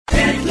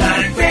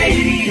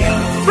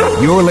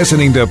You're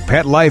listening to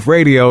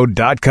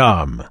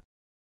PetLifeRadio.com.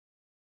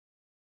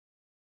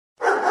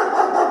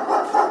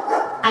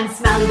 I'm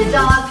Smiley the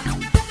dog.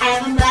 I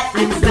am a mutt.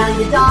 I'm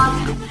Smiley the dog.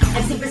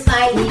 I'm super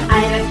smiley.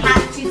 I have a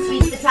cat, 2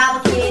 sweets, the travel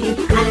kitty,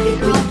 and a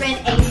big girlfriend,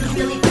 Angel's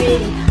really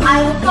pretty.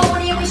 I have a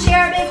pony and we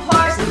share a big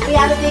horse. We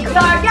have a big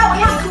yard. Yeah,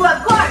 we have to,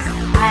 of course.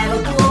 I have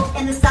a pool.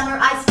 In the summer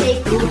I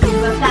stay cool. Think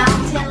of a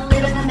fountain,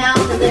 live in the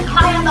mountain, live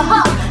high on the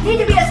hog.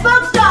 Need to be a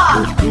spokes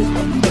dog.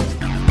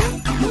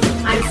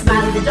 I'm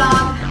Smiley the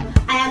dog.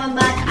 I am a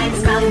mutt. I'm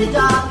Smiley the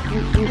dog.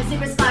 I'm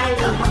super smiley.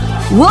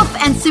 Woof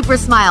and Super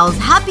Smiles.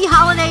 Happy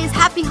holidays,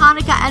 happy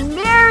Hanukkah, and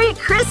Merry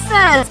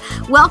Christmas!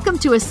 Welcome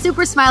to a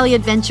Super Smiley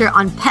adventure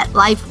on Pet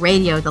Life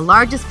Radio, the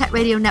largest pet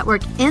radio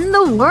network in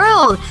the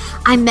world.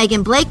 I'm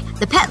Megan Blake,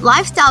 the pet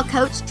lifestyle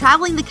coach,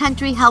 traveling the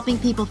country, helping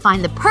people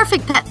find the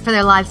perfect pet for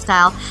their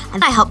lifestyle,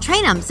 and I help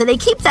train them so they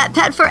keep that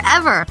pet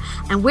forever.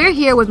 And we're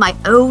here with my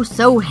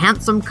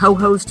oh-so-handsome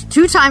co-host,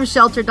 2-time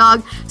shelter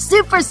dog,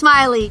 Super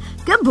Smiley.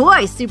 Good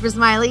boy, Super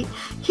Smiley.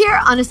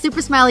 Here on a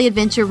Super Smiley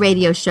Adventure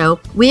radio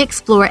show, we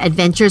explore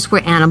adventures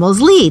where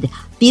animals lead.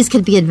 These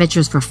could be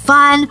adventures for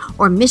fun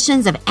or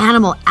missions of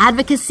animal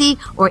advocacy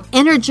or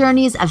inner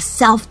journeys of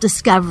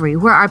self-discovery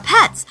where our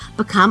pets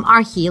become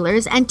our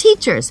healers and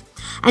teachers.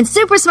 And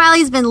Super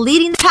Smiley's been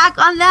leading the pack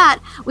on that.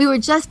 We were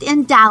just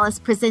in Dallas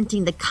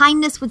presenting the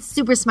Kindness with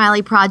Super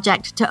Smiley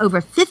project to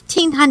over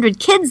 1,500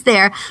 kids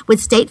there with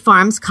State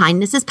Farm's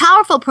Kindness is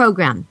Powerful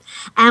program.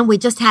 And we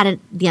just had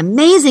the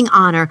amazing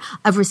honor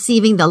of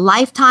receiving the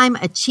Lifetime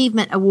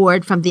Achievement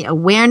Award from the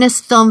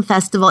Awareness Film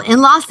Festival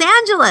in Los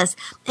Angeles.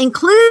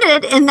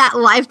 Included in that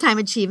Lifetime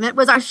Achievement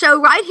was our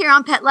show right here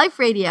on Pet Life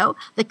Radio,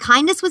 the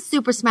Kindness with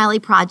Super Smiley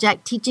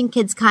project, teaching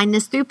kids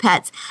kindness through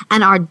pets,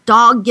 and our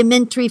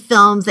documentary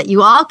films that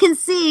you all can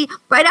see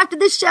right after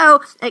the show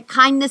at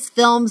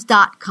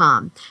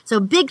kindnessfilms.com. So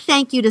big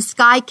thank you to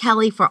Sky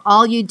Kelly for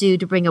all you do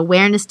to bring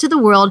awareness to the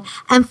world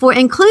and for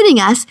including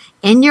us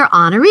in your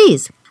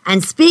honorees.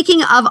 And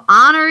speaking of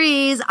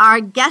honorees,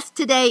 our guest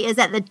today is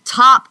at the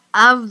top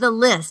of the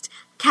list.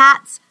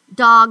 Cats,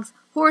 dogs,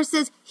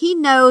 horses, he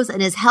knows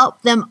and has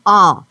helped them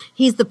all.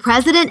 He's the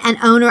president and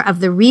owner of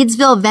the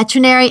Reedsville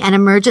Veterinary and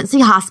Emergency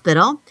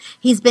Hospital.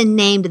 He's been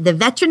named the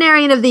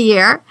Veterinarian of the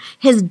Year.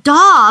 His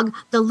dog,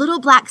 the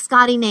little black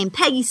Scottie named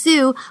Peggy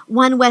Sue,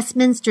 won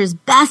Westminster's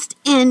Best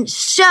in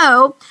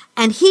Show.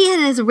 And he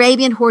and his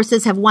Arabian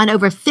horses have won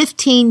over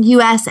 15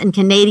 U.S. and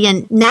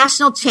Canadian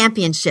national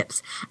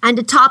championships. And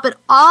to top it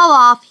all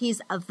off,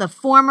 he's the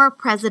former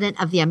president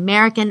of the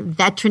American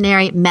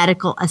Veterinary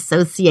Medical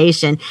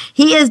Association.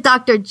 He is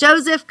Dr.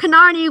 Joseph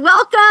Kinnarney.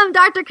 Welcome,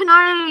 Dr.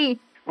 Kinnarney.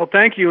 Well,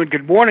 thank you, and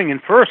good morning.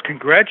 And first,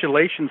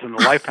 congratulations on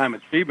the Lifetime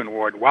Achievement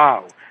Award.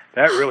 Wow,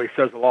 that really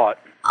says a lot.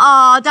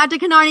 Oh, Dr.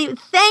 Kinnarney,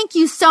 thank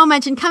you so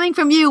much. And coming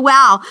from you,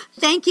 wow,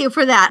 thank you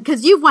for that.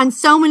 Because you've won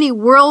so many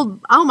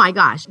oh my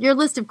gosh, your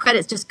list of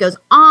credits just goes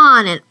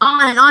on and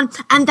on and on.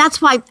 And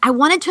that's why I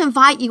wanted to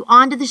invite you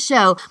onto the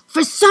show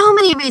for so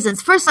many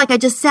reasons. First, like I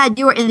just said,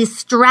 you are in the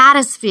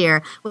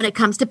stratosphere when it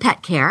comes to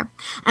pet care.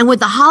 And with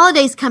the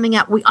holidays coming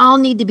up, we all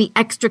need to be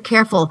extra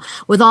careful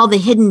with all the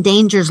hidden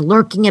dangers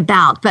lurking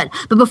about. But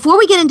before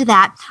we get into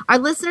that, our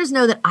listeners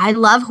know that I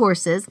love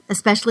horses,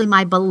 especially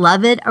my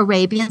beloved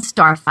Arabian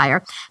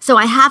Starfire. So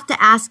I have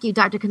to ask you,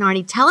 Dr.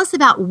 Kinnarney, tell us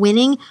about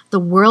winning the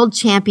world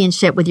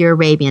championship with your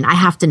Arabian. I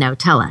have to know.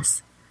 Tell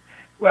us.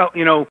 Well,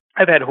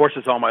 I've had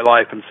horses all my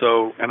life, and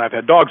I've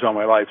had dogs all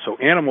my life, so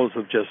animals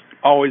have just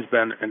always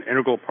been an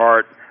integral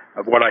part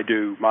of what I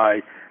do.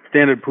 My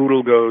standard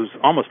poodle goes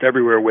almost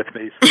everywhere with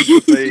me.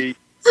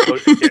 So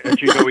as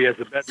you know, he has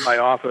a bed in my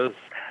office.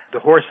 The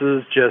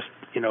horses just,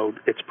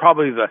 it's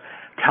probably the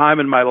time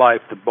in my life,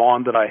 the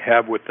bond that I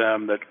have with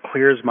them that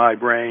clears my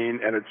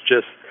brain, and it's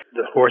just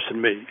the horse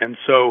and me. And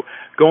so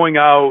going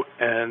out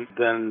and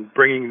then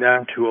bringing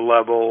them to a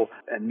level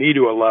and me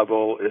to a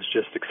level is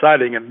just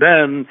exciting. And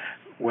then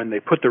when they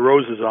put the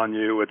roses on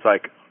you, it's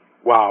like,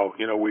 wow,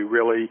 we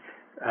really,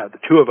 the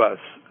two of us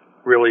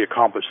really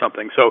accomplished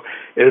something. So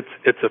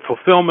it's a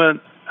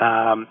fulfillment.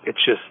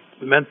 It's just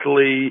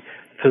mentally,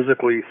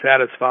 physically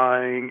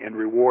satisfying and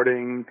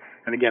rewarding.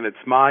 And again, it's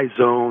my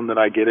zone that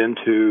I get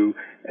into,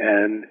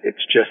 and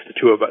it's just the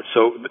two of us.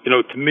 So,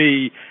 to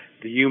me,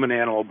 the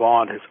human-animal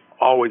bond has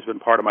always been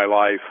part of my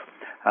life,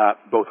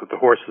 both with the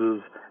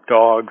horses,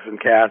 dogs,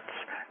 and cats.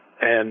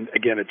 And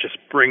again, it just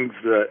brings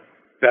the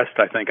best,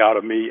 I think, out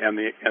of me and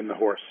the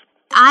horse.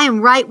 I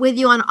am right with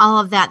you on all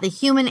of that, the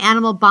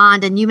human-animal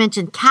bond. And you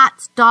mentioned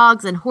cats,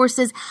 dogs, and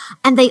horses.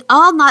 And they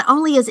all, not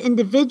only as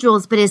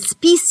individuals, but as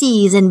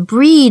species and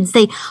breeds,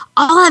 they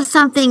all have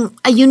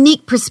a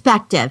unique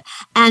perspective.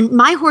 And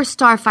my horse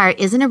Starfire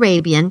is an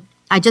Arabian.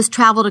 I just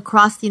traveled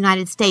across the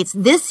United States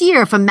this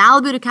year from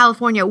Malibu to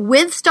California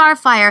with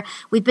Starfire.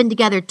 We've been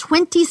together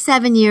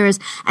 27 years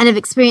and have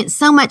experienced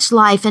so much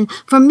life. And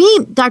for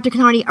me, Dr.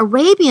 Kinnarney,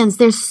 Arabians,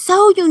 they're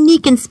so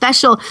unique and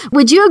special.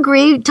 Would you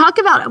agree? Talk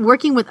about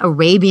working with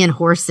Arabian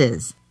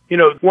horses.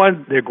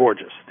 One, they're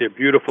gorgeous. They're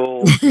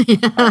beautiful.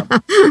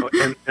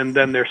 And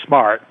then they're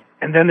smart.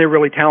 And then they're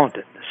really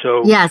talented.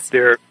 So yes.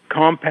 they're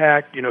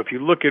compact. If you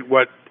look at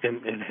what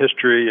in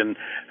history and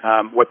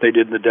what they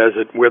did in the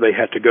desert, where they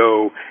had to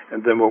go,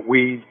 and then what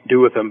we do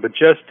with them. But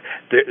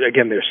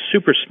they're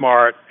super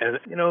smart, and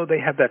they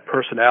have that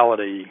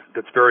personality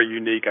that's very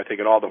unique, I think,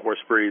 in all the horse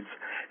breeds.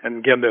 And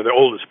again, they're the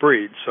oldest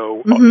breed,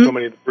 so so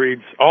many of the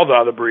breeds, all the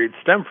other breeds,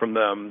 stem from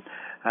them.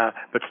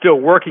 But still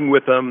working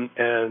with them,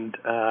 and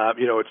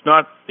it's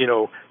not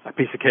a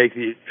piece of cake that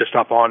you just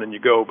hop on and you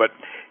go, but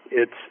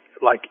it's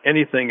like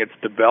anything, it's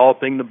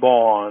developing the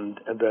bond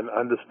and then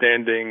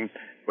understanding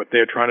what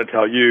they're trying to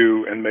tell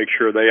you and make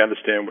sure they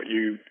understand what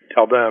you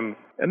tell them,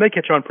 and they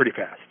catch on pretty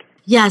fast.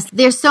 Yes,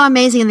 they're so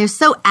amazing and they're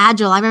so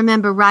agile. I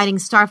remember riding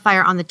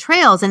Starfire on the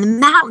trails and the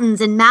mountains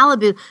in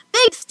Malibu,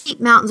 big steep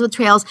mountains with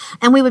trails,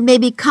 and we would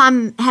maybe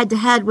come head to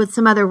head with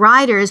some other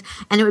riders,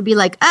 and it would be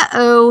like, how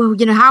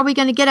are we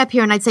going to get up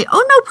here? And I'd say,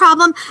 oh, no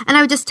problem. And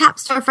I would just tap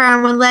Starfire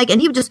on one leg,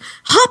 and he would just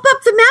hop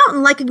up the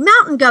mountain like a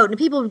mountain goat. And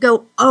people would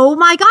go, oh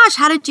my gosh,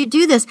 how did you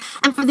do this?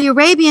 And for the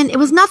Arabian, it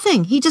was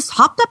nothing. He just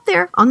hopped up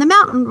there on the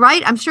mountain,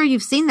 right? I'm sure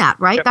you've seen that,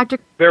 right, Dr.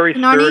 Very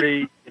Kinnarney?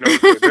 Sturdy.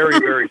 They're very,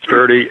 very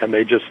sturdy, and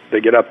they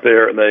get up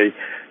there, and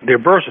they're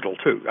versatile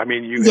too. I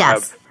mean, you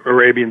have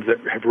Arabians that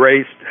have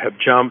raced, have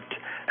jumped,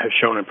 have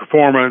shown in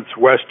performance,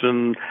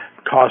 Western,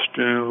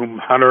 costume,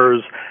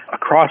 hunters,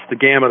 across the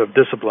gamut of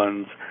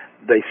disciplines.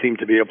 They seem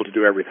to be able to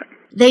do everything.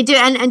 They do.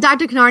 And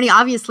Dr. Kinnarney,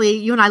 obviously,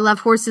 you and I love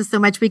horses so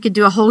much we could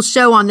do a whole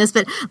show on this,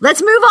 but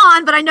let's move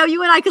on. But I know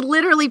you and I could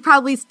literally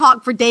probably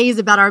talk for days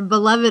about our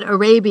beloved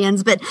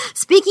Arabians. But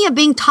speaking of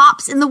being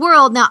tops in the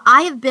world, now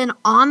I have been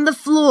on the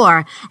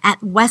floor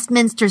at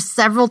Westminster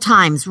several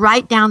times,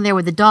 right down there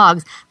with the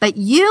dogs. But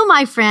you,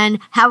 my friend,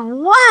 have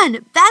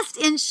won Best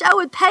in Show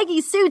with Peggy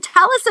Sue.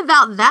 Tell us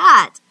about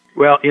that.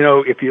 Well,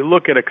 if you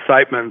look at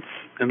excitements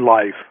in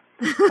life,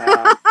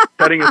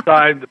 setting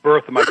aside the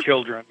birth of my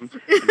children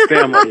and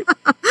family,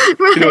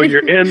 Right.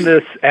 you're in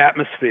this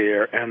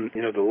atmosphere, and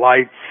the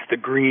lights, the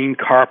green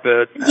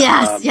carpet,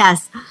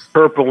 yes,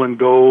 purple and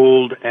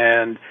gold,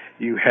 and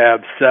you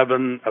have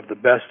 7 of the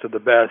best of the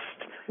best.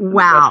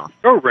 Wow.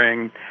 The show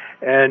ring,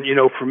 and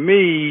for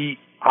me,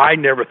 I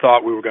never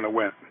thought we were going to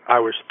win. I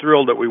was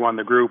thrilled that we won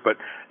the group, but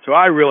so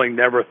I really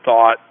never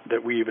thought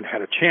that we even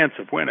had a chance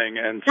of winning.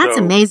 And that's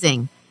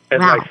amazing. As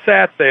wow. I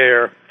sat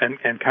there and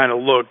kind of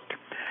looked.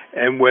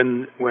 And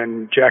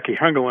when Jackie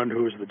Hungerland,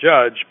 who was the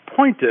judge,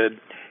 pointed,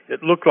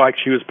 it looked like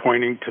she was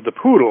pointing to the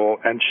poodle,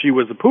 and she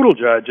was the poodle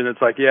judge. And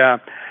it's like, I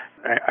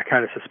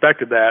kind of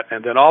suspected that.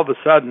 And then all of a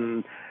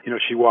sudden,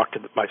 she walked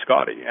to my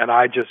Scotty, and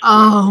I just...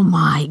 Oh,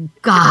 my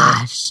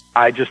gosh.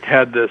 I just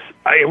had this...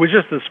 it was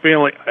just this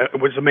feeling. It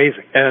was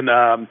amazing.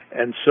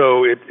 And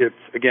so it's,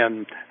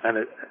 again,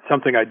 it's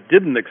something I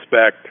didn't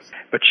expect.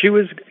 But she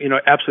was,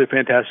 absolutely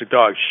fantastic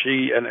dog.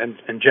 She,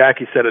 and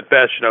Jackie said it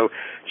best,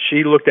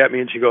 she looked at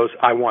me and she goes,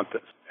 I want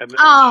this. And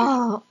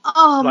oh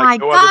my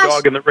no gosh. other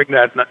dog in the ring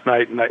that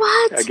night. And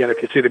What? Again,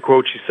 if you see the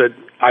quote, she said,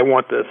 I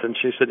want this. And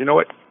she said, you know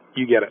what?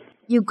 You get it.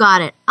 You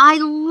got it. I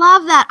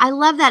love that. I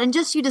love that. And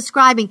just you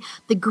describing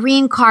the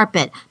green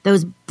carpet,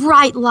 those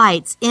bright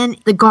lights in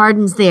the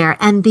gardens there,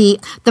 and the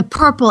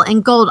purple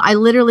and gold. I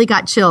literally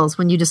got chills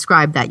when you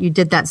described that. You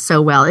did that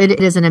so well. It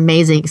is an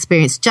amazing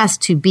experience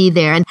just to be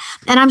there. And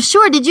I'm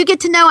sure, did you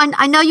get to know,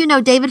 I know you know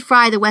David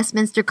Fry, the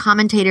Westminster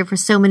commentator for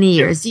so many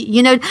years.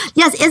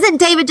 Yes, isn't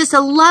David just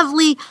a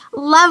lovely,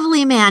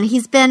 lovely man?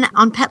 He's been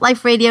on Pet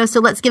Life Radio, so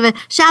let's give a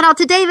shout out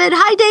to David.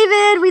 Hi,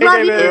 David. We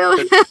love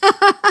you.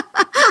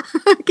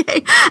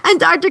 Okay. And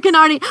Dr.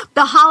 Kinnarney,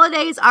 the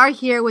holidays are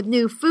here with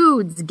new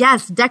foods,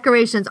 guests,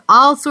 decorations,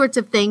 all sorts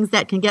of things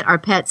that can get our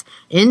pets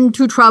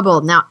into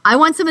trouble. Now, I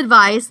want some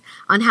advice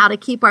on how to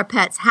keep our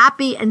pets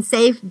happy and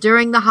safe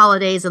during the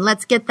holidays, and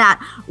let's get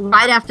that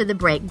right after the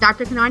break.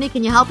 Dr. Kinnarney,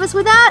 can you help us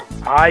with that?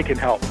 I can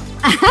help.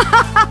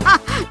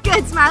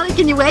 Good. Smiley,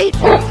 can you wait?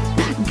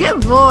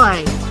 Good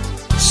boy.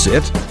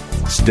 Sit,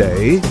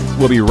 stay.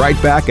 We'll be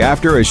right back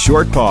after a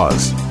short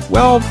pause.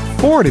 Well,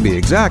 4 to be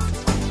exact.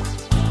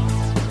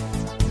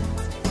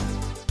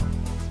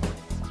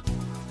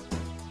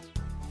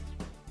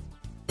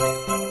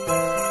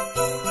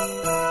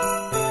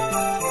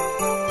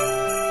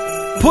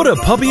 Put a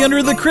puppy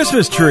under the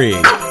Christmas tree.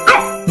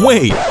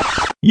 Wait,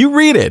 you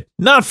read it,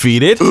 not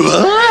feed it.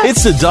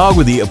 It's The Dog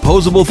with the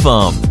Opposable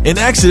Thumb, an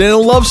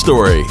accidental love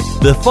story.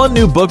 The fun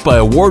new book by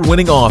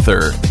award-winning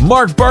author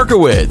Mark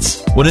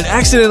Barkowitz. When an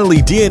accidentally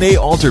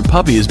DNA-altered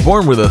puppy is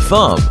born with a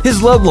thumb,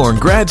 his lovelorn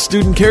grad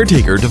student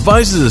caretaker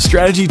devises a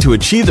strategy to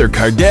achieve their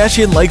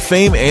Kardashian-like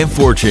fame and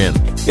fortune.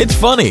 It's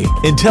funny,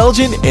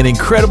 intelligent, and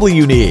incredibly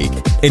unique.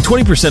 And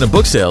 20% of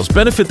book sales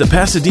benefit the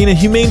Pasadena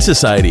Humane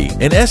Society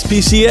and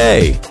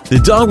SPCA. The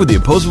Dog with the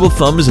Opposable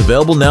Thumb is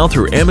available now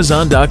through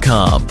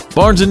Amazon.com,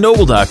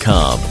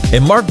 BarnesandNoble.com,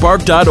 and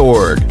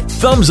MarkBark.org.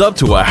 Thumbs up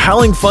to a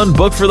howling fun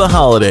book for the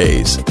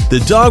holidays.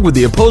 The Dog with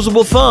the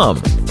Opposable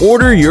Thumb.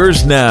 Order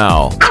yours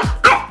now.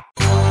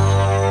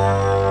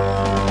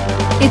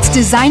 It's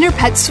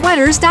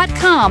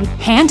DesignerPetSweaters.com.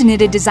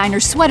 Hand-knitted designer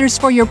sweaters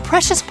for your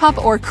precious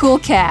pup or cool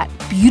cat.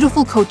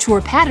 beautiful couture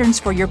patterns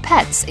for your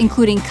pets,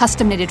 including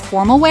custom-knitted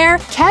formal wear,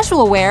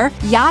 casual wear,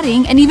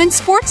 yachting, and even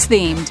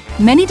sports-themed.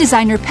 Many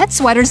designer pet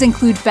sweaters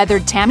include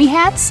feathered tammy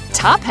hats,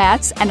 top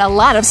hats, and a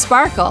lot of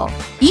sparkle.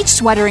 Each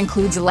sweater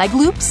includes leg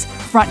loops,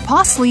 front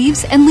paw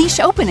sleeves, and leash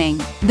opening.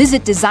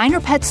 Visit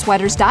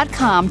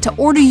designerpetsweaters.com to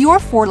order your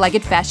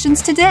four-legged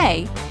fashions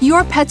today.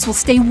 Your pets will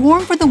stay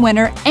warm for the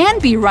winter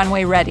and be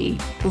runway ready.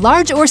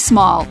 Large or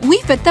small,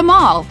 we fit them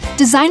all.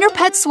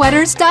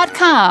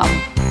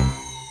 designerpetsweaters.com.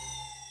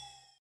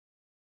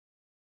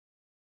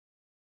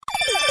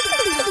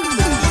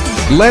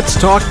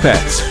 Let's Talk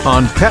Pets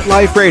on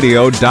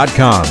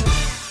PetLifeRadio.com.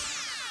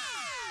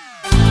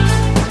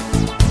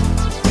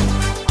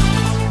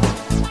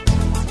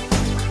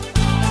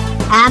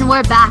 And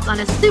we're back on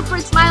a super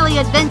smiley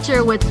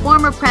adventure with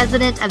former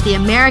president of the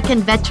American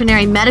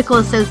Veterinary Medical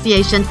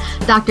Association,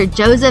 Dr.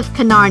 Joseph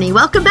Kinnarney.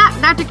 Welcome back,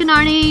 Dr.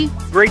 Kinnarney.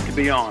 Great to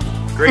be on.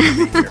 Great to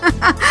be here.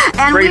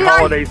 And Great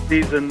holiday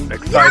season,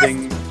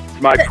 exciting.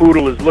 Yes. My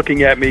poodle is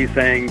looking at me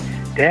saying,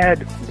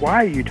 Dad,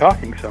 why are you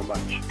talking so much?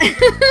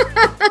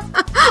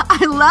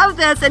 I love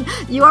this. And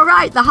you are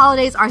right. The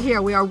holidays are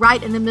here. We are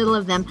right in the middle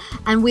of them.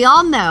 And we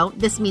all know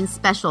this means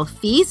special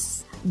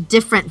feasts,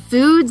 different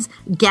foods,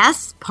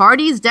 guests,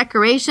 parties,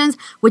 decorations,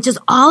 which is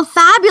all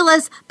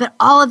fabulous, but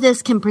all of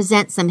this can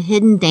present some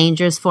hidden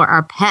dangers for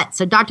our pets.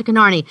 So Dr.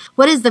 Kinnarney,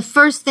 what is the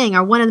first thing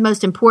or one of the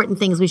most important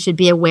things we should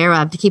be aware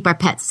of to keep our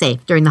pets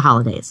safe during the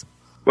holidays?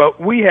 Well,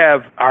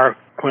 our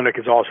clinic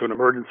is also an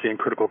emergency and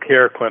critical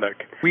care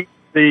clinic. We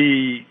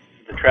see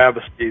the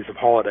travesties of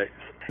holidays.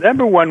 The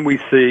number one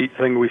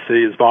thing we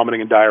see is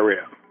vomiting and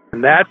diarrhea.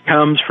 And that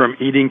comes from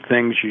eating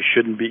things you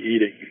shouldn't be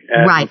eating.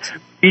 And right.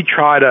 We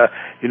try to,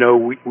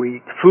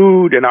 we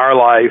food in our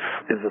life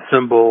is a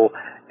symbol,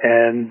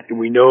 and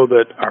we know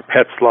that our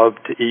pets love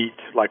to eat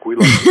like we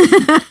love to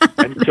eat.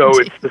 And so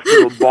it's this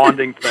little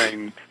bonding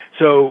thing.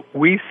 So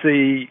we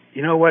see,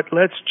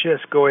 let's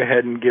just go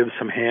ahead and give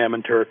some ham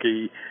and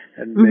turkey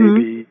and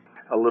maybe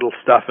a little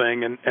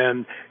stuffing,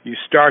 and you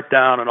start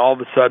down, and all of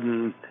a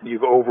sudden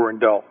you've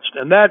overindulged.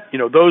 And that,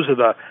 those are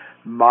the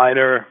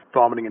minor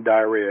vomiting and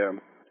diarrhea.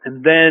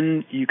 And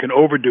then you can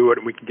overdo it,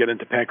 and we can get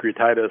into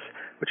pancreatitis,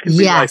 which can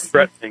be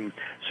life-threatening.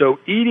 So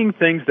eating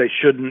things they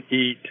shouldn't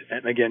eat,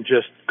 and again,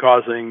 just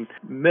causing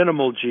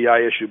minimal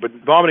GI issue. But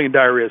vomiting and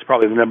diarrhea is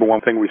probably the number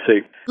one thing we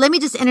see. Let me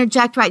just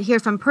interject right here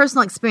from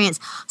personal experience.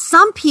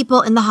 Some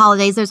people in the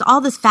holidays, there's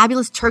all this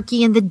fabulous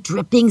turkey and the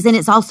drippings, and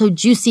it's also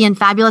juicy and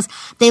fabulous.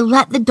 They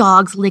let the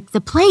dogs lick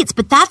the plates,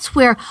 but that's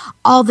where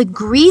all the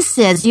grease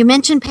is. You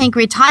mentioned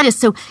pancreatitis,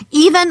 so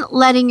even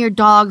letting your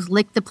dogs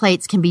lick the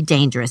plates can be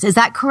dangerous. Is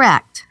that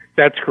correct?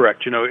 That's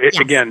correct.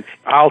 Again,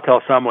 I'll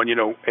tell someone,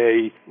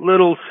 a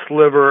little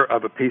sliver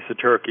of a piece of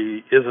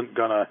turkey isn't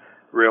going to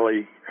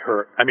really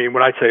hurt. I mean,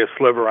 when I say a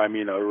sliver, I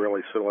mean a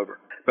really sliver.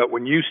 But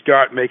when you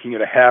start making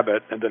it a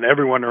habit, and then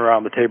everyone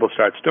around the table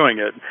starts doing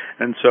it,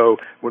 and so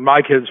when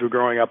my kids were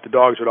growing up, the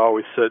dogs would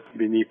always sit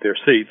beneath their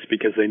seats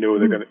because they knew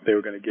they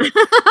were going to get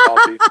all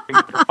these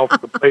things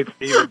off the plates,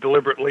 either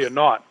deliberately or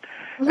not.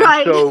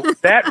 Right. And so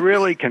that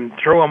really can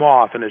throw them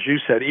off. And as you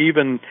said,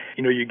 even,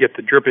 you get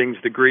the drippings,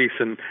 the grease.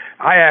 And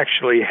I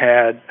actually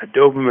had a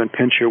Doberman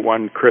Pinscher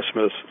one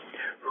Christmas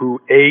who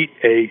ate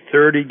a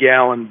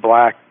 30-gallon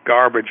black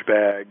garbage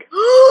bag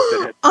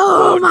that had oh,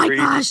 full of my grease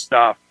gosh. and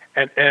stuff.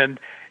 And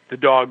the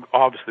dog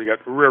obviously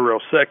got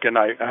real sick, and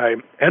I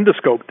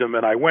endoscoped him,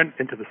 and I went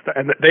into the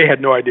and they had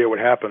no idea what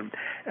happened.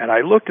 And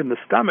I looked in the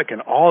stomach,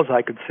 and all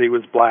I could see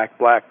was black.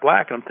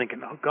 And I'm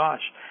thinking, oh,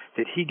 gosh.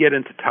 Did he get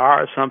into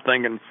tar or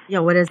something? And yeah,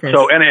 what is this?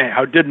 So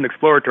anyhow, I did an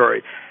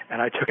exploratory, and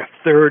I took a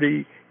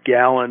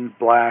 30-gallon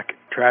black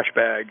trash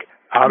bag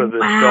out of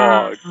this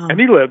dog. And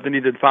he lived, and he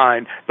did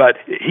fine, but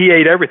he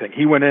ate everything.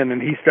 He went in,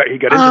 and he got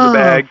into the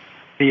bag.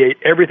 He ate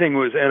everything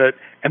was in it,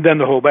 and then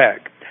the whole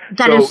bag.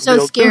 That is so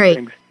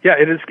scary. Yeah,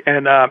 it is.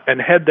 And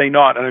had they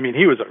not, and I mean,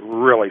 he was a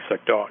really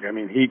sick dog. I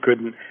mean, he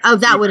couldn't. Oh,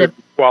 that would have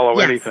swallow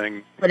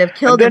anything. Would have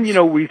killed him. him.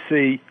 Then we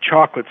see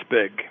chocolate's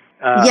big.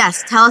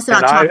 Yes, tell us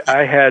about chocolate.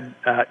 I had,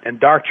 and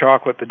dark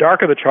chocolate, the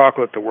darker the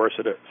chocolate, the worse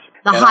it is.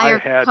 The higher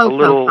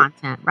cocoa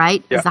content,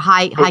 right? Yeah, is the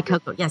high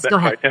cocoa. Yes, go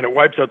ahead. Right, and it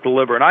wipes out the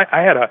liver. And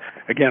I had a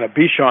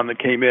Bichon that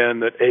came in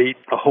that ate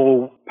a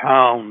whole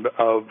pound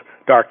of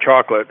dark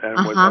chocolate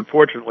and was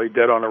unfortunately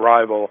dead on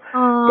arrival.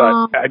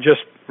 But I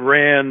just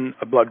ran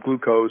a blood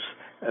glucose,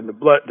 and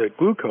the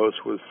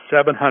glucose was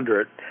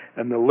 700,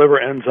 and the liver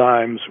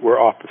enzymes were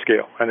off the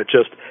scale. And it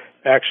just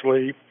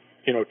actually,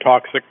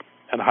 toxic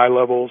and high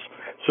levels.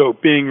 So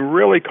being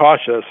really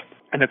cautious,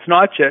 and it's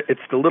not just,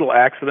 it's the little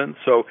accidents.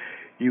 So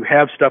you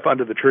have stuff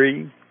under the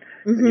tree,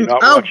 and you're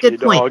not watching your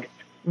dog,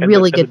 and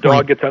the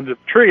dog gets under the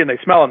tree, and they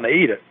smell it and they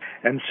eat it.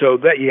 And so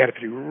that you have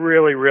to be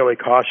really, really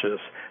cautious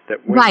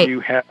that when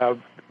you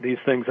have these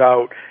things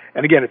out,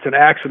 and again, it's an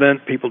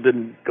accident. People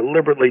didn't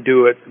deliberately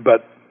do it,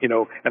 but,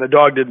 and the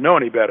dog didn't know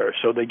any better,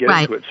 so they get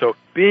into it. So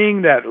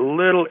being that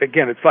little,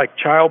 again, it's like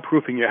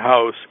child-proofing your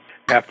house,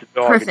 have to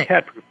dog and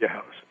cat-proof your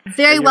house.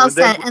 Very well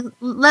said. And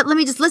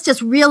let's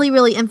just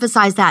really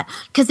emphasize that,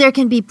 because there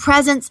can be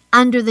presents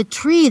under the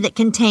tree that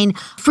contain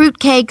fruit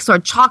cakes or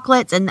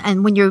chocolates.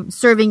 And when you're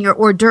serving your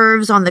hors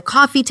d'oeuvres on the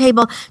coffee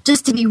table,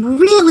 just to be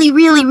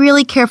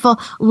really careful,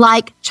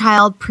 like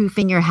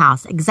child-proofing your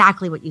house.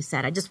 Exactly what you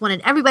said. I just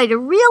wanted everybody to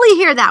really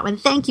hear that one.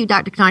 Thank you,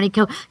 Dr.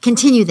 Kinnarney.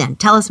 Continue then.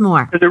 Tell us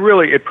more.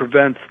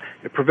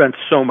 It prevents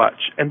so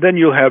much. And then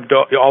you'll have,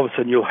 all of a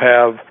sudden you'll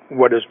have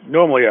what is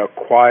normally a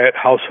quiet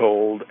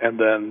household, and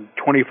then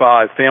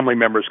 25 family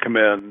members come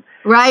in.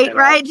 Right.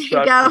 There you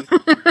go.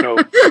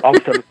 All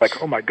of a sudden it's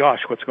like, oh my gosh,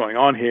 what's going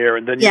on here?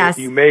 And then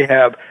you may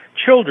have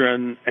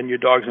children, and your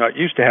dog's not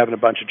used to having a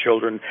bunch of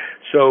children.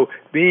 So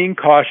being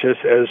cautious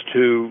as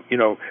to,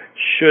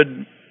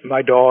 should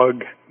my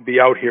dog be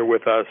out here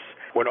with us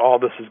when all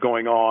this is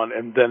going on?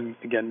 And then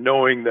again,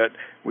 knowing that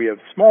we have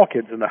small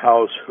kids in the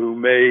house who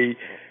may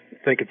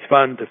think it's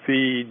fun to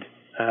feed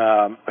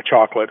a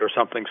chocolate or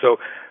something. So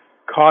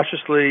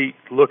cautiously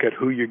look at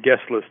who your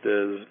guest list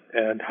is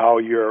and how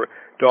your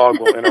dog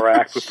will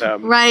interact with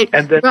them. Right.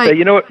 And then say,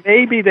 you know what,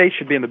 maybe they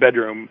should be in the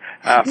bedroom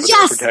for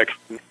their protection.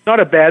 It's not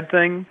a bad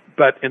thing,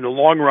 but in the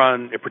long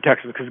run, it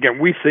protects them. Because again,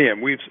 we see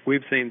them.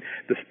 We've seen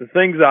the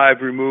things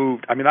I've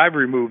removed. I mean, I've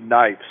removed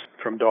knives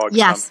from dogs'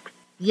 stomachs.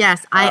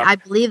 Yes, I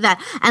believe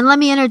that. And let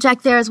me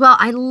interject there as well.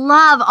 I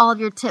love all of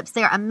your tips.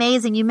 They're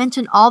amazing. You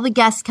mentioned all the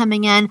guests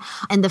coming in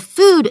and the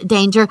food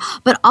danger,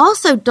 but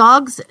also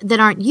dogs that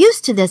aren't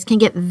used to this can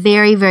get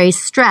very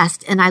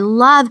stressed. And I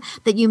love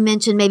that you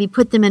mentioned maybe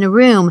put them in a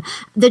room,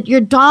 that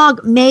your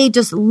dog may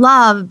just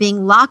love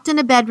being locked in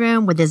a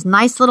bedroom with his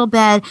nice little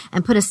bed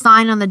and put a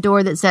sign on the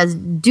door that says,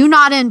 do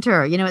not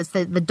enter. It's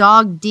the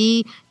dog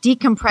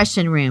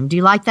decompression room. Do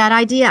you like that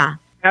idea?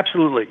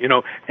 Absolutely.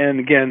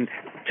 And again,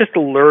 just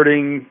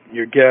alerting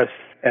your guests,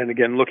 and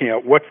again, looking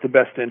at what's the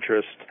best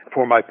interest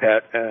for my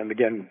pet. And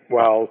again,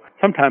 while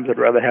sometimes I'd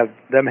rather have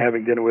them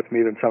having dinner with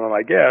me than some of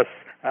my guests,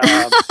 you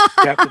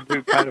have to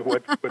do kind of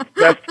what's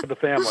best for the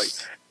family.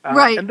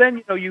 Right. And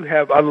then, you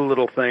have other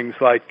little things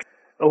like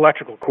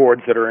electrical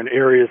cords that are in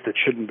areas that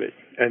shouldn't be,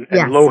 and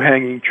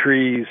low-hanging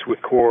trees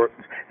with cords.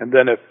 And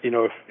then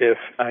if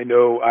I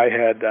know I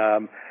had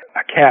a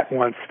cat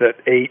once that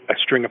ate a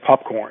string of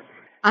popcorn.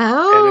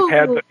 Oh.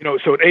 And it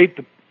had, so it ate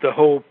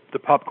the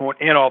popcorn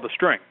and all the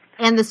string.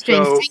 And the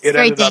string. So it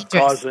ended up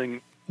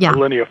causing a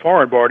linea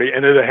foreign body,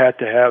 and it had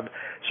to have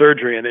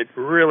surgery. And it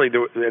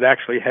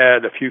actually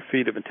had a few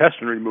feet of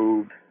intestine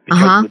removed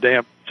because of the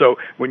damage. So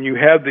when you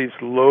have these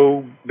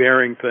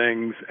low-bearing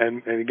things,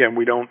 and again,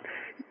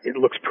 it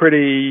looks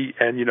pretty,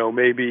 and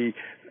maybe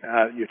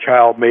your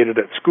child made it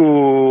at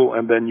school,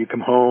 and then you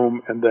come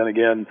home, and then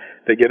again,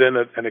 they get in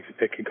it, and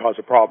it can cause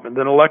a problem. And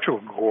then electrical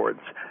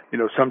cords.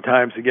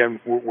 Sometimes,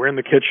 again, we're in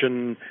the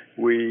kitchen,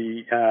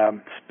 we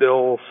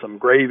spill some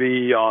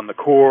gravy on the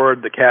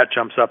cord, the cat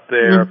jumps up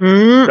there,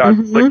 starts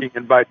licking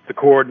and bites the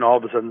cord, and all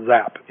of a sudden,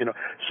 zap.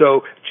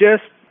 So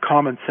just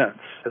common sense,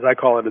 as I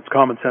call it. It's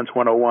common sense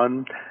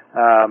 101.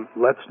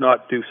 Let's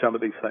not do some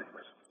of these things.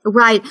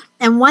 Right.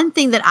 And one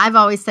thing that I've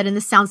always said, and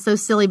this sounds so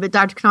silly, but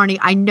Dr. Kinnarney,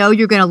 I know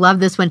you're going to love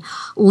this one.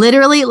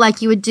 Literally,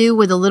 like you would do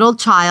with a little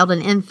child,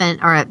 an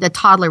infant, or a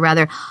toddler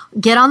rather,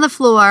 get on the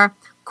floor,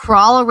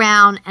 crawl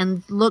around,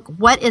 and look,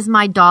 what is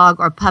my dog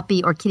or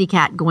puppy or kitty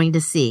cat going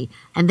to see?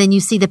 And then you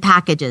see the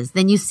packages.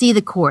 Then you see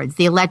the cords,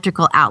 the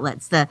electrical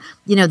outlets, the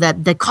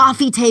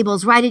coffee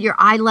tables right at your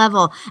eye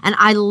level. And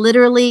I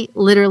literally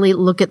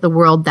look at the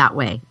world that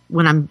way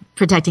when I'm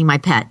protecting my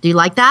pet. Do you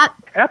like that?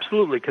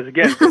 Absolutely, because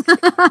again,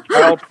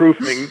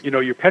 child-proofing,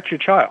 your pet's your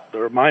child,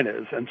 or mine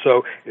is. And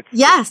so it's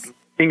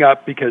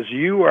up because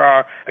you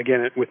are,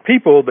 again, with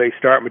people, they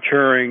start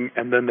maturing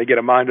and then they get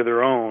a mind of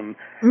their own.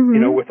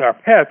 With our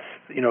pets,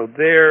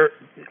 they're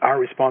our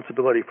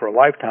responsibility for a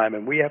lifetime,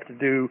 and we have to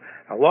do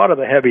a lot of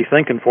the heavy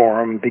thinking for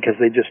them because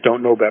they just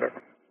don't know better.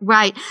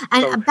 Right.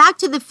 And back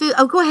to the food.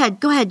 Oh, go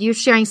ahead. You're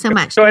sharing so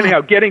much. So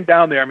anyhow, getting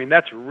down there,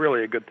 that's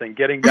really a good thing.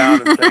 Getting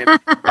down and saying,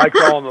 I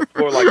crawl on the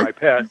floor like my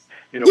pet.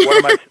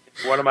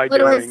 What am I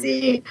doing? What do I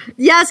see?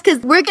 Yes, because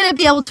we're going to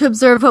be able to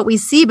observe what we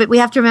see, but we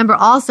have to remember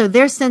also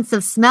their sense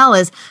of smell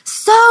is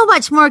so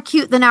much more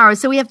acute than ours.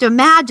 So we have to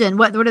imagine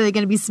what are they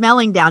going to be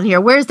smelling down here?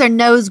 Where's their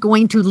nose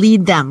going to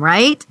lead them,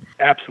 right?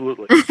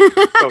 Absolutely.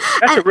 So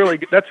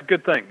that's a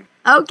good thing.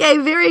 Okay,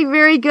 very,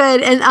 very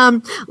good.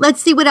 And let's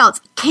see what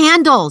else.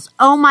 Candles.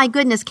 Oh my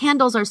goodness,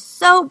 candles are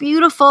so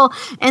beautiful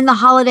in the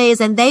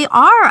holidays, and they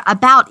are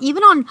about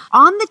even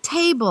on the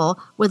table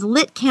with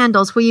lit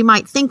candles where you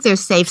might think they're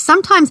safe.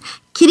 Sometimes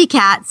kitty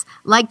cats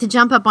like to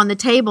jump up on the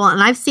table,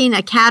 and I've seen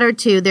a cat or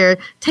two, their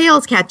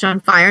tails catch on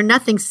fire.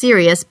 Nothing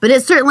serious, but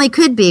it certainly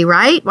could be,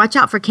 right? Watch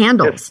out for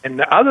candles. Yes. And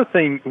the other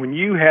thing, when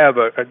you have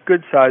a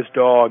good-sized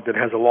dog that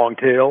has a long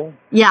tail,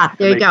 there you go.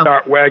 They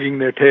start wagging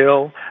their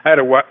tail. I had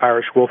an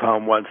Irish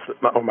Wolfhound once,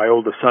 my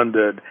oldest son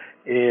did,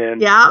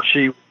 and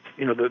she,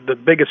 the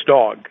biggest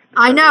dog.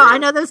 I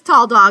know those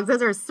tall dogs.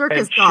 Those are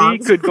circus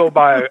dogs. She could go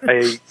by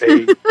a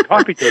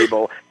coffee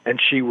table, and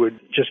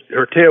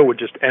her tail would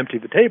just empty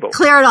the table.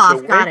 Clear it off.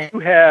 So Got when it. you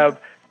have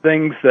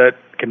things that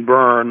can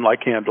burn,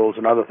 like candles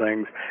and other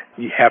things,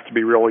 you have to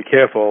be really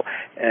careful.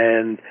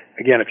 And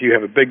again, if you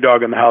have a big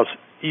dog in the house,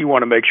 you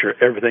want to make sure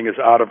everything is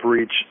out of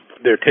reach,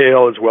 their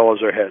tail as well as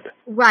their head.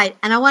 Right.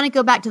 And I want to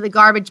go back to the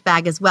garbage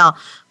bag as well.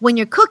 When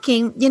you're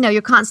cooking,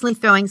 you're constantly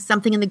throwing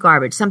something in the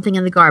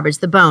garbage,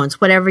 the bones,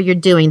 whatever you're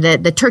doing,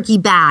 the turkey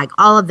bag,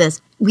 all of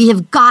this. We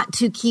have got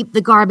to keep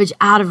the garbage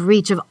out of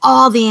reach of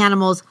all the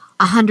animals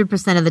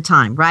 100% of the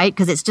time, right?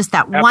 Because it's just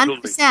that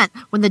Absolutely. 1%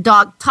 when the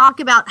dog talk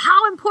about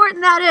how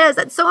important that is.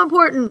 That's so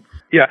important.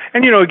 Yeah.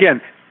 And,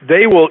 again,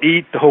 they will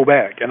eat the whole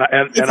bag.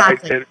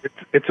 Exactly.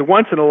 It's a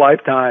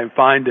once-in-a-lifetime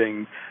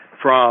finding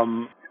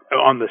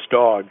on this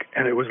dog,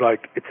 and it was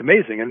like, it's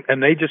amazing.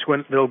 And they just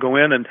they'll go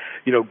in and,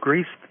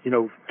 grease,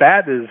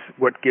 fat is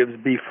what gives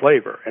beef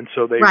flavor. And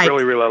so they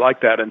really, really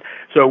like that. And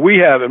so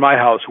in my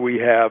house, we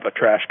have a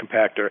trash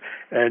compactor,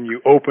 and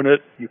you open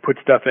it, you put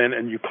stuff in,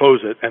 and you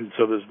close it. And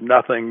so there's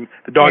nothing,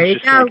 the dogs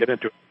just can't get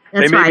into it.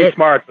 That's they may be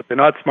smart, but they're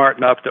not smart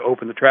enough to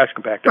open the trash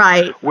compactor.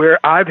 Right.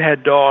 Where I've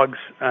had dogs,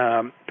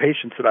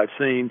 patients that I've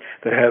seen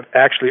that have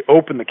actually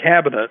opened the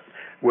cabinet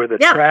where the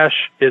trash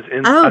is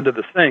under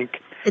the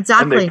sink.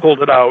 Exactly. And they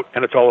pulled it out,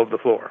 and it's all over the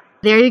floor.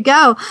 There you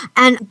go.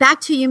 And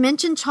back to, you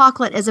mentioned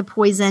chocolate as a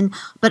poison,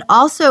 but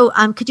also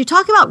could you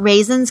talk about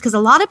raisins? Because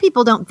a lot of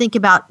people don't think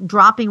about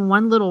dropping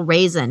one little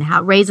raisin,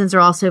 how raisins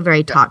are also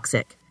very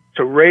toxic.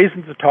 So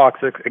raisins are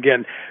toxic.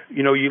 Again,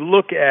 you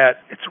look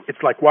at,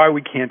 it's like why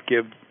we can't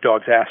give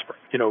dogs aspirin.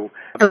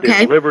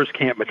 Their livers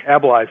can't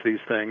metabolize these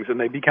things, and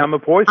they become a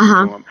poison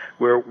to them,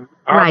 where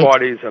our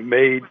bodies are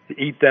made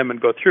to eat them and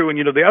go through. And,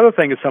 the other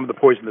thing is some of the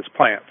poisonous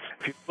plants.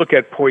 If you look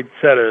at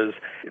poinsettias,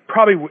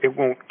 it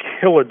won't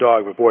kill a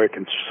dog, but boy, it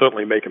can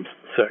certainly make them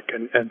sick.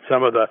 And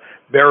some of the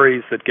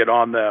berries that get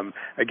on them,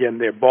 again,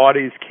 their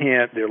livers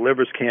can't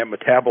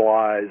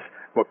metabolize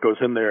what goes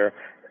in there.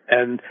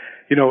 And,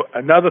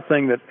 another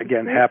thing that,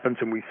 again, happens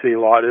and we see a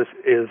lot is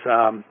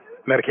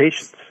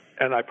medications.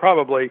 And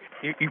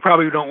you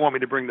probably don't want me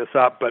to bring this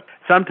up, but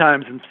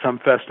sometimes in some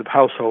festive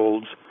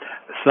households,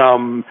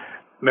 some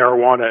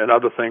marijuana and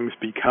other things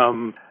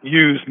become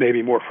used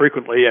maybe more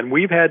frequently. And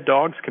we've had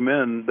dogs come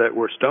in that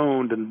were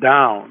stoned and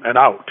down and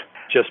out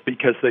just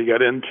because they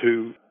got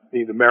into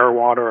either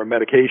marijuana or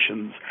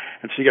medications.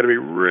 And so you got to be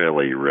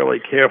really, really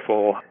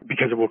careful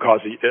because it will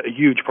cause a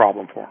huge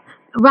problem for them.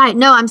 Right.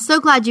 No, I'm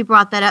so glad you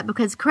brought that up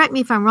because, correct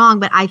me if I'm wrong,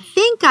 but I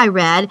think I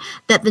read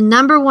that the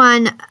number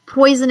one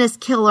poisonous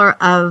killer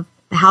of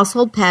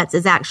household pets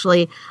is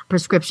actually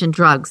prescription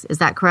drugs. Is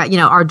that correct?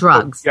 Our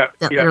drugs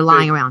that are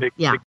lying around.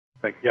 Yeah.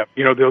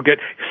 They'll get,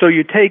 so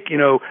you take,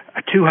 a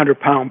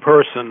 200-pound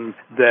person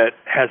that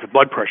has a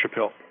blood pressure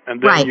pill, and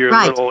then your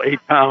little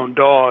 8-pound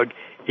dog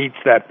eats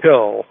that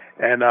pill,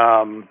 and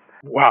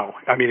wow,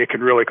 it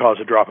can really cause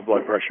a drop of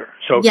blood pressure.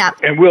 So,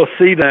 and we'll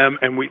see them,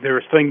 and there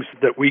are things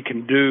that we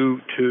can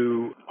do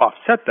to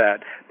offset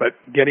that, but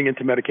getting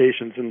into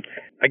medications, and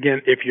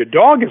again, if your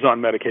dog is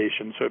on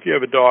medication, so if you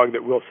have a dog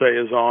that we'll say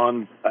is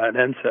on an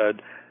NSAID,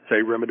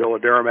 say Rimadyl or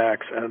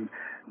Duramax, and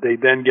they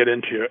then get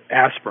into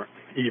aspirin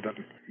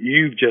even,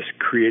 you've just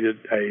created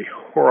a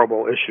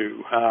horrible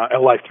issue, a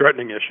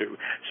life-threatening issue.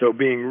 So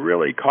being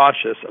really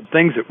cautious of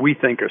things that we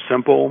think are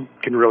simple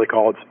can really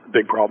cause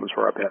big problems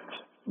for our pets.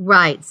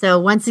 Right. So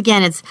once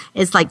again, it's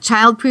like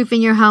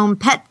child-proofing your home,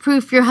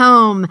 pet-proof your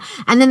home.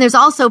 And then there's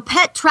also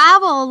pet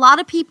travel. A lot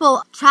of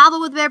people travel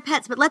with their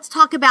pets, but let's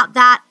talk about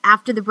that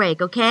after the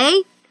break,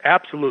 okay?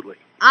 Absolutely.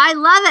 I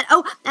love it.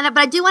 Oh, but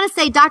I do want to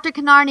say, Dr.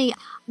 Kinnarney,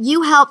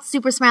 you helped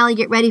Super Smiley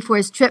get ready for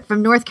his trip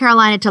from North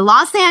Carolina to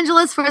Los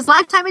Angeles for his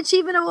Lifetime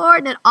Achievement Award,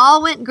 and it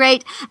all went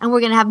great. And we're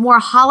going to have more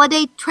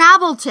holiday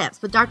travel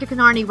tips with Dr.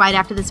 Kinnarney right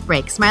after this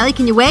break. Smiley,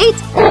 can you wait?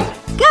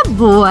 Good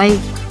boy.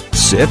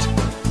 Sit.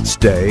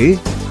 Stay.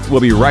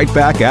 We'll be right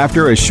back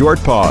after a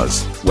short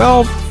pause.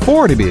 Well,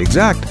 4 to be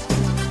exact.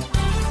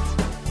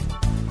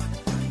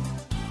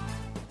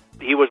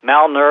 He was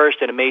malnourished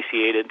and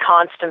emaciated.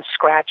 Constant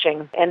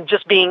scratching and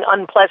just being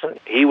unpleasant.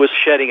 He was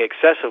shedding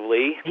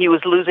excessively. He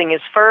was losing his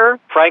fur.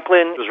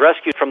 Franklin was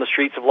rescued from the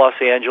streets of Los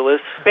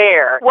Angeles.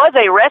 Bear was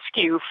a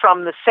rescue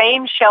from the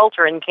same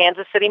shelter in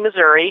Kansas City,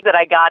 Missouri that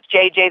I got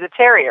JJ the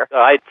Terrier.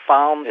 I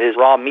found his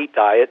raw meat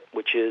diet,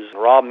 which is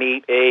raw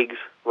meat, eggs,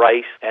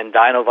 rice, and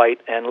Dinovite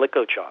and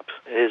Lico Chops.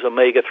 His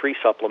omega-3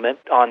 supplement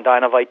on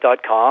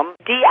Dinovite.com.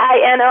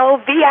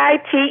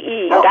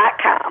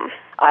 DINOVITE.com.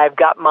 I've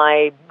got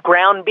my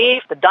ground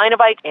beef, the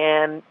Dinovite,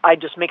 and I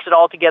just mix it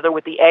all together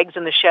with the eggs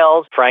and the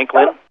shells.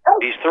 Franklin,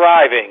 he's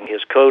thriving.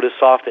 His coat is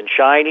soft and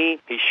shiny.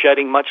 He's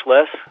shedding much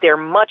less. They're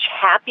much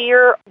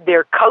happier.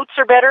 Their coats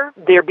are better.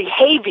 Their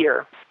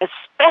behavior,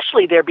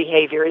 especially their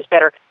behavior, is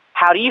better.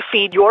 How do you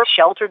feed your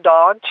shelter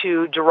dog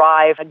to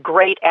derive a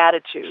great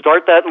attitude?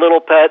 Start that little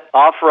pet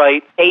off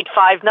right.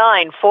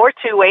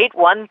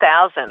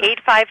 859-428-1000.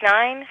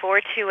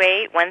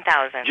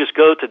 859-428-1000. Just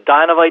go to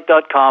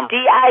Dinovite.com.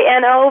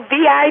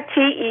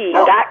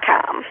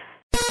 DINOVITE.com.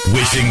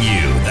 Wishing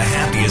you the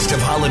happiest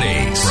of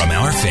holidays from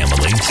our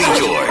family to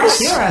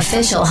yours. Your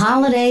official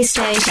holiday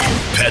station.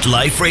 Pet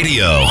Life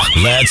Radio.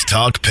 Let's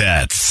talk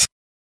pets.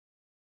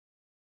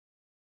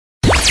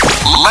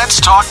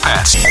 Let's Talk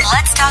Pets.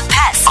 Let's talk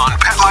pets On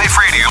Pet Life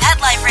Radio. Pet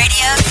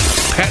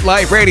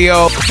Life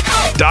Radio.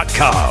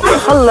 PetLifeRadio.com.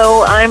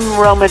 Hello, I'm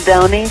Roma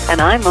Downey,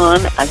 and I'm on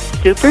a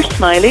Super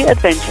Smiley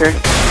adventure.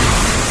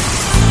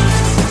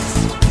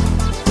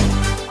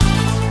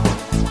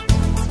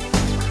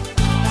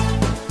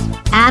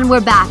 And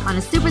we're back on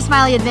a Super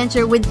Smiley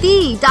adventure with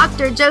the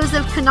Dr.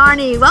 Joseph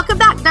Kinnarney. Welcome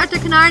back, Dr.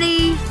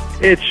 Kinnarney.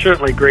 It's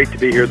certainly great to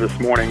be here this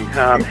morning.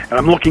 And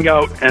I'm looking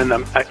out, and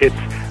it's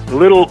a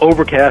little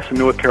overcast in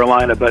North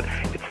Carolina, but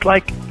it's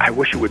like I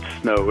wish it would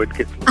snow. It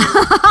gets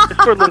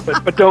just for a little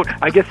bit, but don't.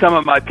 I guess some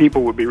of my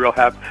people would be real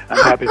happy. I'm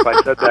happy if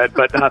I said that,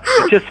 but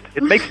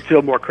it makes it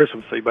feel more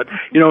Christmassy. But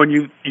when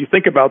you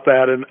think about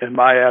that, and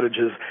my adage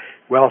is,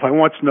 well, if I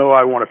want snow,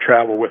 I want to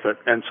travel with it.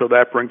 And so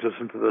that brings us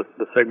into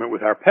the segment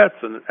with our pets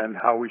and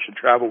how we should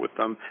travel with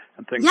them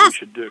and things we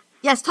should do.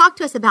 Yes, talk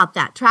to us about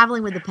that,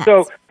 traveling with the pets.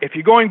 So if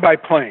you're going by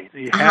plane,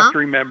 you have to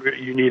remember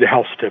you need a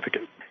health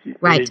certificate. You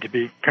need to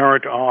be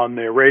current on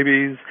their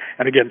rabies.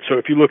 And again, so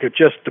if you look at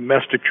just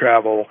domestic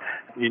travel,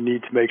 you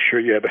need to make sure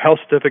you have a health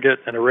certificate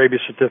and a rabies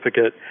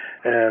certificate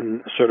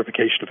and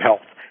certification of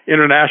health.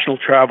 International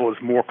travel is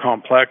more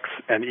complex,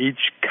 and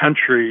each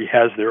country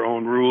has their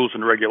own rules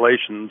and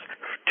regulations.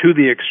 To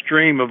the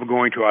extreme of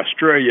going to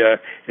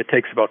Australia, it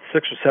takes about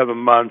 6 or 7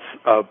 months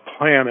of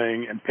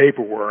planning and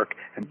paperwork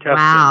and testing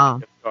to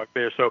get the dog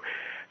there. So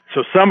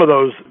some of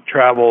those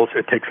travels,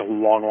 it takes a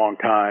long, long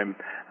time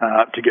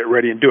to get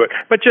ready and do it.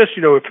 But just,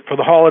 if, for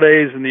the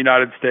holidays in the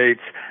United States,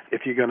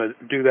 if you're going to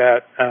do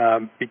that,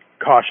 be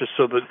cautious.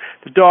 So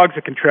the dogs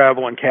that can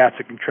travel and cats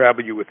that can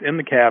travel you within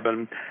the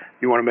cabin,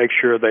 you want to make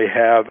sure they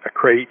have a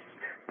crate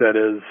that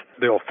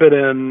they'll fit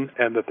in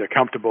and that they're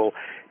comfortable.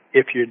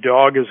 If your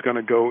dog is going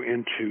to go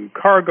into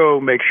cargo,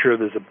 make sure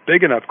there's a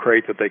big enough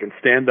crate that they can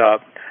stand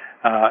up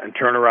and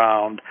turn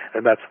around,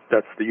 and that's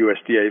the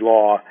USDA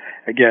law.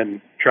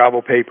 Again,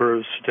 travel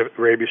papers,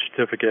 rabies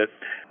certificate,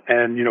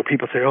 and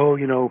people say,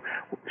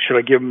 should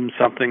I give them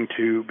something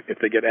if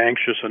they get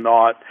anxious or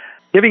not?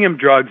 Giving them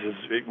drugs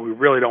we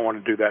really don't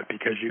want to do that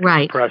because you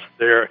can suppress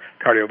their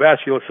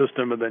cardiovascular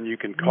system, and then you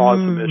can cause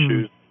some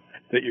issues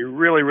that you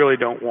really, really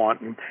don't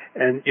want.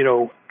 And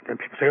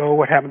people say,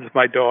 what happens if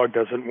my dog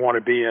doesn't want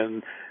to be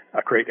in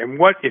a crate? And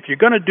if you're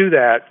going to do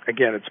that,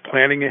 again, it's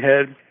planning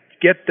ahead.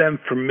 Get them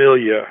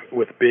familiar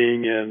with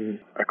being in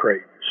a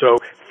crate. So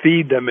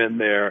feed them in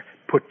there,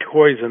 put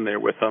toys in there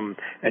with them,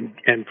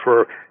 and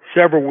for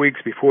several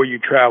weeks before you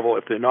travel,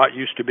 if they're not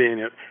used to being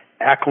it,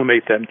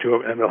 acclimate them to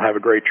it, and they'll have a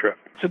great trip.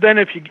 So then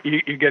if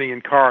you're getting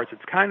in cars,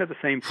 it's kind of the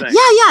same thing.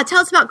 Yeah. Tell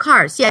us about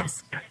cars,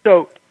 yes.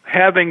 So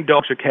having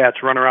dogs or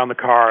cats run around the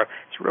car,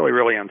 it's really,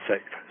 really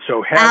unsafe.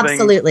 So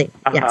Absolutely,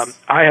 yes.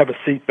 I have a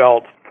seat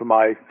belt for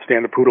my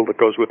standard poodle that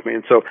goes with me,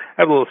 and so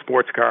I have a little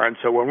sports car, and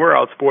so when we're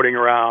out sporting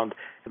around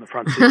in the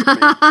front seat with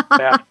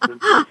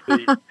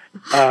me,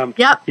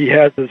 he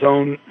has his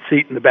own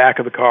seat in the back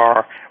of the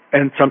car,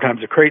 and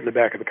sometimes a crate in the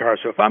back of the car.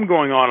 So if I'm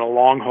going on a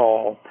long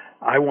haul,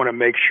 I want to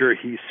make sure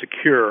he's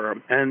secure.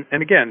 And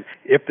again,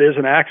 if there's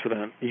an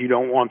accident, you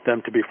don't want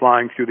them to be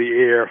flying through the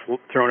air,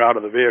 thrown out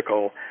of the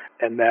vehicle,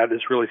 and that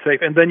is really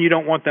safe. And then you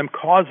don't want them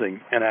causing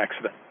an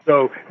accident.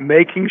 So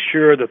making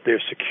sure that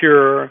they're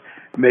secure,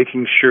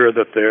 making sure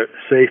that they're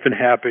safe and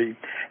happy,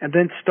 and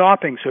then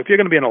stopping. So if you're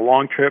going to be on a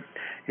long trip,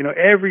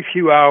 every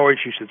few hours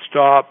you should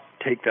stop,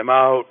 take them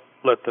out,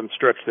 let them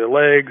stretch their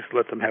legs,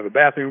 let them have a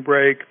bathroom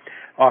break,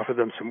 offer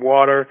them some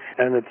water.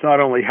 And it's not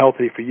only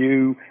healthy for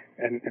you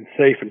and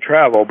safe in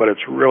travel, but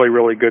it's really,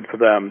 really good for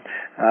them.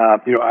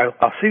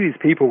 I'll see these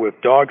people with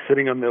dogs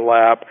sitting on their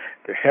lap,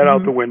 their head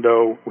out the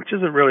window, which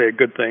isn't really a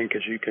good thing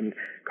because you can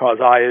cause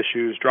eye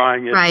issues,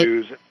 drying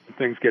issues,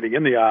 things getting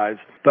in the eyes.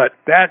 But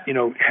that,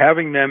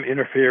 having them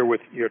interfere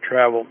with your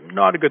travel,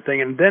 not a good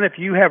thing. And then if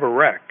you have a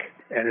wreck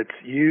and it's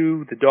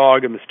you, the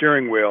dog, and the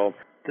steering wheel,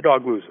 the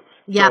dog loses.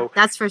 Yeah, so,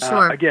 that's for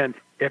sure. Again,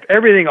 if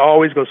everything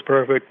always goes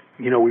perfect,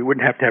 we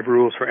wouldn't have to have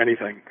rules for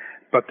anything.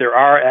 But there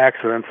are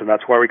accidents, and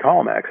that's why we call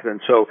them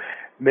accidents. So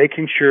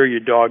making sure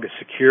your dog is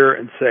secure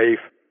and safe,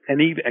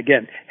 and even,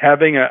 again,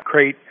 having a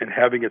crate and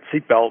having a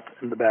seatbelt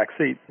in the back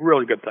seat,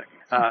 really good thing.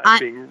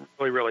 Being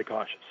really, really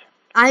cautious.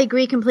 I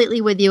agree completely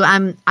with you.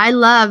 I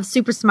love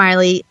Super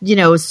Smiley,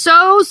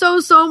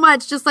 so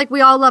much, just like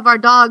we all love our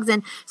dogs.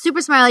 And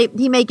Super Smiley,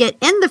 he may get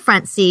in the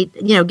front seat,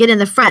 get in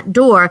the front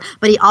door,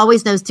 but he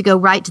always knows to go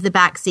right to the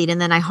back seat.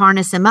 And then I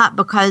harness him up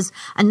because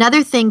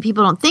another thing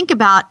people don't think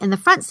about in the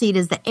front seat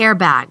is the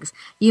airbags.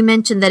 You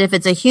mentioned that if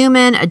it's a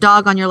human, a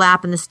dog on your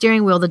lap and the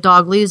steering wheel, the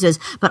dog loses.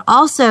 But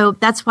also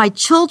that's why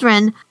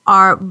children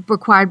are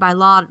required by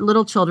law,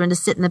 little children, to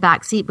sit in the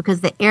back seat because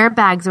the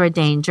airbags are a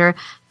danger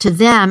to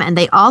them, and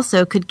they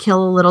also could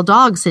kill a little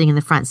dog sitting in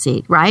the front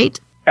seat, right?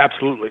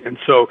 Absolutely. And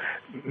so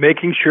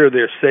making sure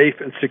they're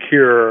safe and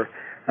secure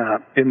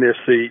in their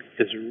seat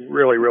is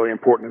really, really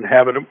important, and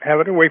have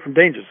it away from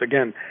dangers.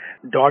 Again,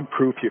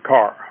 dog-proof your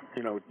car.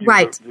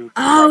 Right.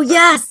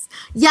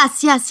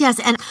 Yes.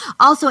 And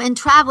also in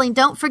traveling,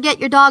 don't forget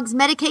your dog's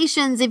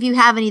medications if you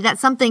have any.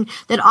 That's something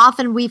that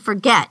often we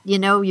forget.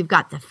 You've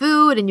got the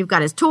food and you've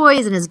got his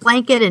toys and his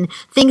blanket and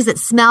things that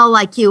smell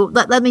like you.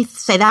 Let me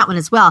say that one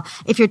as well.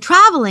 If you're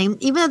traveling,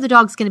 even though the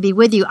dog's going to be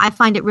with you, I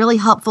find it really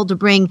helpful to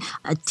bring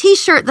a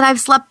t-shirt that I've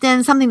slept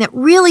in, something that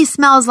really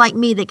smells like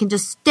me that can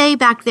just stay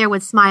back there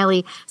with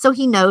Smiley so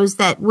he knows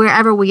that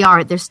wherever we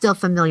are, there's still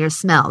familiar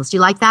smells. Do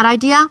you like that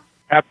idea?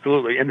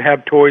 Absolutely, and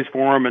have toys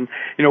for them. And,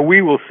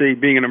 we will see,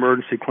 being an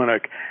emergency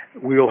clinic,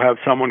 we will have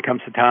someone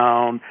comes to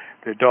town,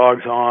 their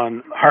dog's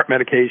on heart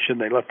medication,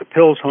 they left the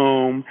pills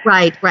home.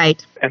 Right.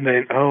 And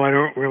then, I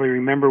don't really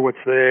remember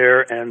what's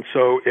there. And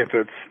so if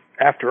it's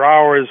after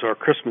hours or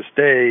Christmas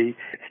Day,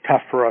 it's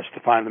tough for us to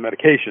find the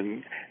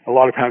medication. A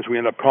lot of times we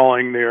end up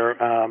calling their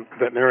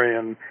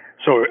veterinarian.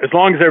 So as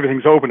long as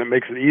everything's open, it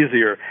makes it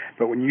easier.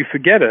 But when you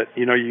forget it,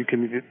 you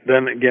can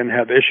then again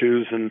have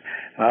issues. And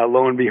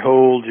lo and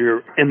behold,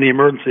 you're in the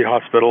emergency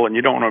hospital, and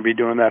you don't want to be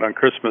doing that on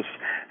Christmas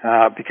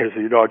because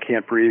your dog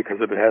can't breathe because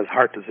if it has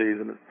heart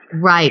disease and it's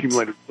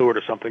accumulated fluid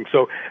or something.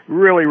 So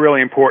really,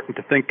 really important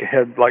to think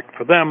ahead, like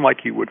for them,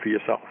 like you would for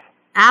yourself.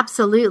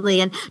 Absolutely.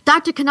 And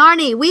Dr.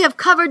 Kinnarney, we have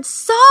covered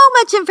so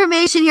much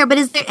information here, but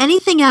is there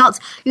anything else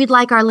you'd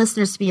like our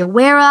listeners to be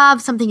aware of,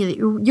 something that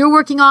you're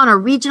working on, or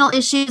regional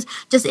issues,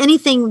 just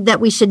anything that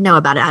we should know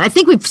about it? I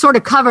think we've sort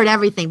of covered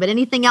everything, but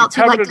anything else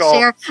you'd like to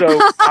share? So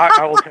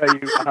I will tell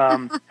you,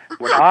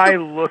 when I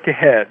look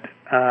ahead,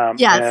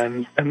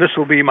 and this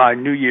will be my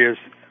New Year's.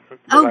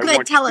 Oh,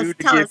 good. Tell us.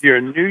 Your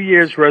New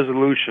Year's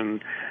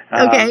resolution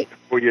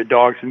for your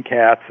dogs and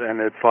cats, and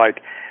it's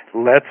like,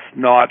 let's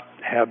not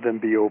have them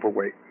be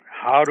overweight.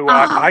 How do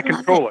I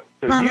control it?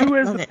 So you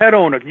as a pet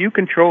owner, you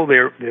control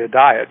their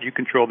diet, you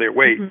control their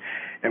weight.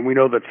 Mm-hmm. And we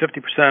know that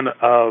 50%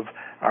 of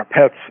our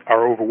pets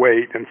are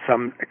overweight and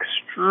some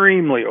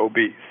extremely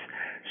obese.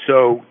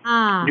 So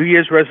New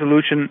Year's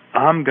resolution,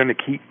 I'm going to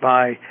keep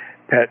my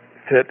pet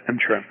fit and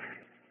trim.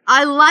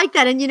 I like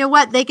that. And you know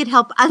what? They could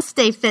help us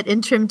stay fit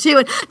and trim too.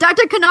 And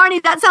Dr.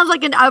 Kinnarney, that sounds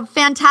like a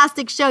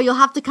fantastic show. You'll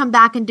have to come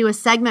back and do a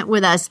segment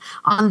with us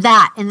on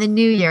that in the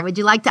new year. Would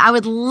you like to? I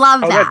would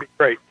love that. That'd be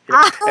great.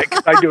 Yeah.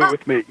 I do it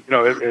with me.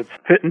 It's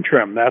fit and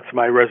trim. That's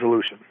my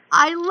resolution.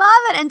 I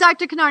love it. And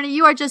Dr. Kinnarney,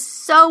 you are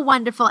just so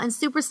wonderful. And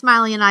Super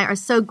Smiley and I are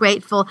so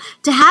grateful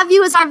to have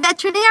you as our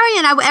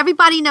veterinarian.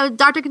 Everybody knows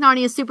Dr.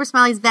 Kinnarney is Super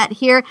Smiley's vet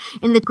here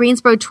in the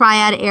Greensboro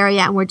Triad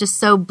area. And we're just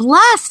so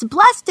blessed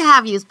to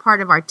have you as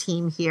part of our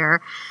team here.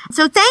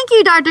 So thank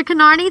you, Dr.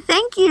 Kinnarney.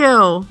 Thank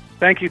you.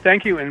 Thank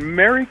you. And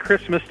Merry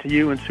Christmas to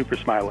you and Super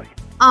Smiley.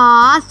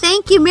 Aw,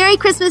 thank you. Merry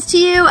Christmas to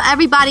you,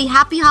 everybody.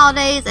 Happy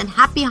holidays and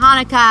happy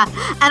Hanukkah.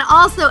 And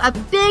also a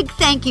big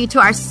thank you to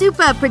our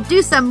super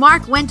producer,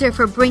 Mark Winter,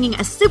 for bringing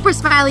a Super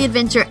Smiley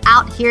adventure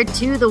out here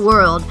to the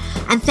world.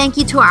 And thank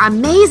you to our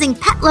amazing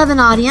pet-loving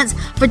audience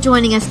for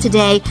joining us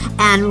today.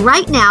 And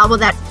right now,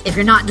 if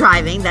you're not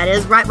driving, that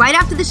is right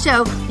after the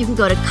show, you can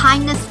go to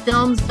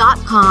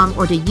kindnessfilms.com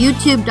or to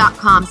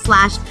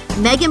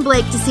youtube.com/Megan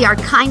Blake to see our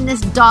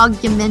kindness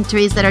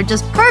documentaries that are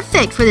just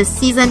perfect for this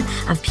season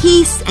of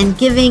peace and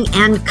giving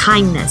and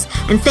kindness.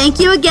 And thank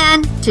you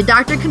again to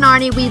Dr.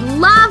 Kinnarney. We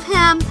love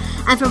him.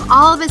 And from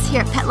all of us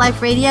here at Pet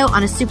Life Radio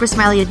on a Super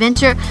Smiley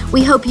Adventure,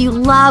 we hope you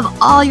love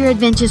all your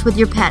adventures with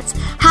your pets.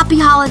 Happy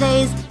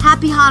holidays,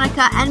 happy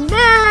Hanukkah, and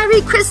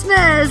Merry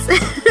Christmas.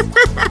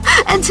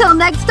 Until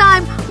next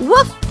time,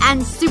 woof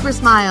and super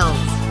smiles.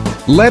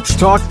 Let's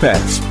Talk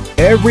Pets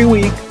every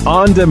week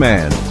on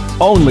demand,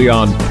 only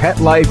on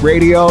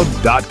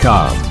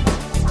PetLifeRadio.com.